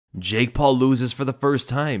Jake Paul loses for the first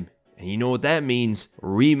time. And you know what that means?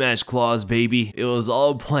 Rematch clause, baby. It was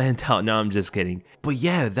all planned out. No, I'm just kidding. But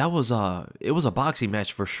yeah, it was a boxing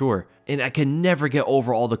match for sure. And I can never get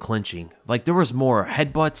over all the clinching. Like, there was more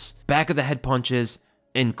headbutts, back of the head punches,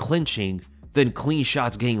 and clinching than clean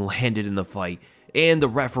shots getting landed in the fight. And the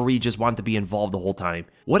referee just wanted to be involved the whole time.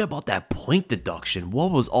 What about that point deduction?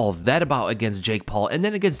 What was all that about against Jake Paul and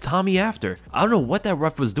then against Tommy after? I don't know what that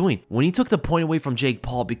ref was doing. When he took the point away from Jake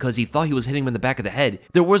Paul because he thought he was hitting him in the back of the head,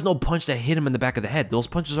 there was no punch that hit him in the back of the head. Those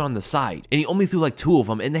punches are on the side. And he only threw like 2 of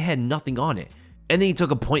them and they had nothing on it. And then he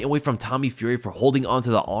took a point away from Tommy Fury for holding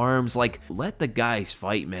onto the arms. Like, let the guys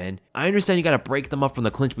fight, man. I understand you gotta break them up from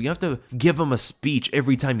the clinch, but you have to give them a speech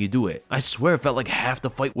every time you do it. I swear it felt like half the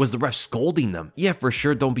fight was the ref scolding them. Yeah, for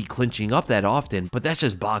sure, don't be clinching up that often, but that's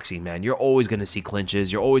just boxing, man. You're always gonna see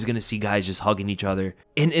clinches. You're always gonna see guys just hugging each other.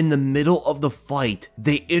 And in the middle of the fight,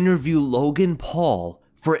 they interview Logan Paul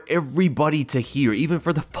for everybody to hear, even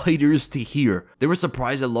for the fighters to hear. They were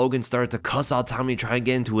surprised that Logan started to cuss out Tommy and try and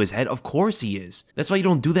get into his head. Of course he is. That's why you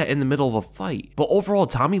don't do that in the middle of a fight. But overall,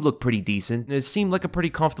 Tommy looked pretty decent, and it seemed like a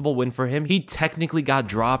pretty comfortable win for him. He technically got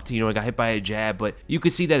dropped, you know, he got hit by a jab, but you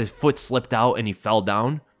could see that his foot slipped out and he fell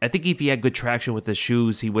down. I think if he had good traction with his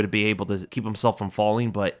shoes, he would be able to keep himself from falling,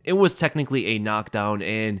 but it was technically a knockdown,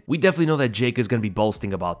 and we definitely know that Jake is going to be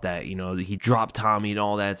boasting about that. You know, he dropped Tommy and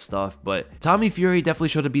all that stuff, but Tommy Fury definitely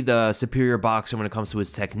showed to be the superior boxer when it comes to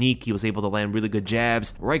his technique. He was able to land really good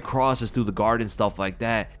jabs, right crosses through the guard and stuff like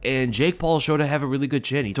that, and Jake Paul showed to have a really good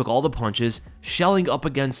chin. He took all the punches, shelling up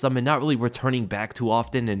against them and not really returning back too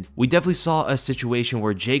often, and we definitely saw a situation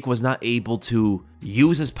where Jake was not able to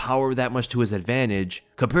use his power that much to his advantage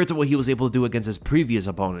compared to what he was able to do against his previous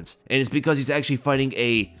opponents. And it's because he's actually fighting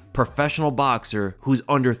a professional boxer who's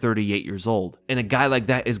under 38 years old. And a guy like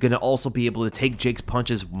that is going to also be able to take Jake's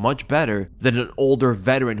punches much better than an older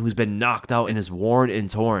veteran who's been knocked out and is worn and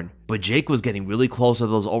torn. But Jake was getting really close to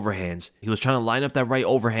those overhands. He was trying to line up that right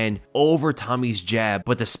overhand over Tommy's jab,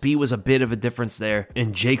 but the speed was a bit of a difference there,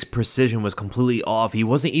 and Jake's precision was completely off. He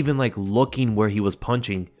wasn't even like looking where he was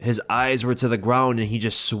punching. His eyes were to the ground and he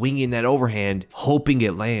just swinging that overhand, hoping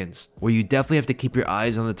it lands, where you definitely have to keep your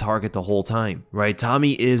eyes on the target the whole time, right?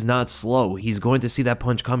 Tommy is not slow. He's going to see that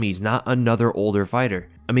punch coming. He's not another older fighter.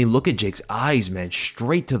 I mean, look at Jake's eyes, man,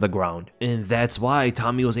 straight to the ground. And that's why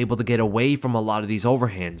Tommy was able to get away from a lot of these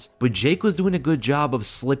overhands. But Jake was doing a good job of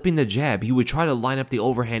slipping the jab. He would try to line up the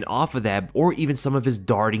overhand off of that, or even some of his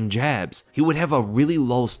darting jabs. He would have a really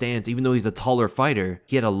low stance, even though he's the taller fighter.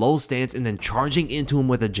 He had a low stance and then charging into him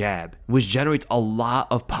with a jab, which generates a lot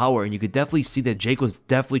of power. And you could definitely see that Jake was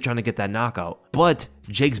definitely trying to get that knockout. But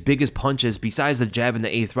Jake's biggest punches, besides the jab in the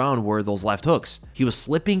 8th round, were those left hooks. He was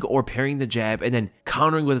slipping or parrying the jab and then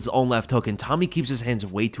countering with his own left hook, and Tommy keeps his hands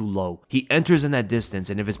way too low. He enters in that distance,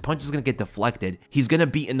 and if his punch is going to get deflected, he's going to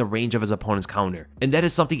be in the range of his opponent's counter. And that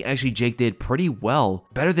is something actually Jake did pretty well,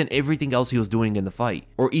 better than everything else he was doing in the fight.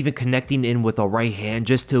 Or even connecting in with a right hand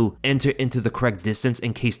just to enter into the correct distance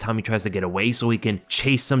in case Tommy tries to get away so he can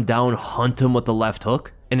chase him down, hunt him with the left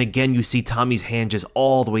hook. And again, you see Tommy's hand just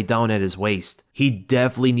all the way down at his waist. He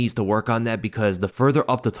definitely needs to work on that because the further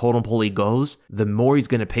up the totem pole he goes, the more he's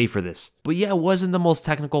going to pay for this. But yeah, it wasn't the most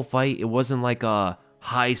technical fight. It wasn't like a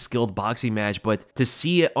high-skilled boxing match, but to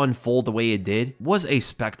see it unfold the way it did was a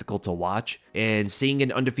spectacle to watch. And seeing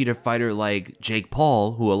an undefeated fighter like Jake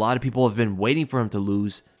Paul, who a lot of people have been waiting for him to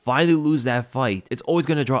lose, finally lose that fight, it's always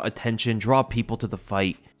going to draw attention, draw people to the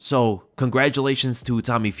fight. So congratulations to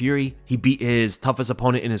Tommy Fury. He beat his toughest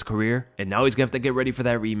opponent in his career, and now he's going to have to get ready for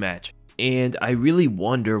that rematch. And I really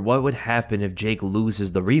wonder what would happen if Jake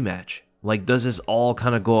loses the rematch. Like, does this all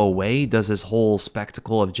kind of go away? Does this whole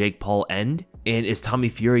spectacle of Jake Paul end? And is Tommy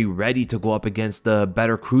Fury ready to go up against the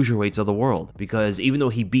better cruiserweights of the world? Because even though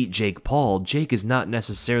he beat Jake Paul, Jake is not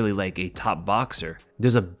necessarily like a top boxer.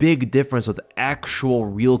 There's a big difference with actual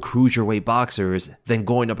real cruiserweight boxers than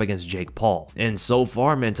going up against Jake Paul. And so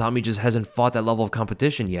far, man, Tommy just hasn't fought that level of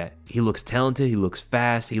competition yet. He looks talented, he looks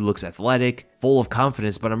fast, he looks athletic, full of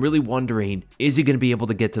confidence, but I'm really wondering, is he going to be able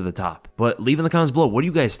to get to the top? But leave in the comments below, what do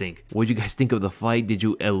you guys think? What did you guys think of the fight? Did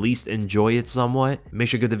you at least enjoy it somewhat? Make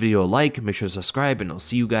sure to give the video a like, make sure to subscribe, and I'll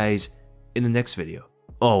see you guys in the next video.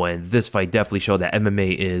 Oh, and this fight definitely showed that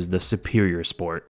MMA is the superior sport.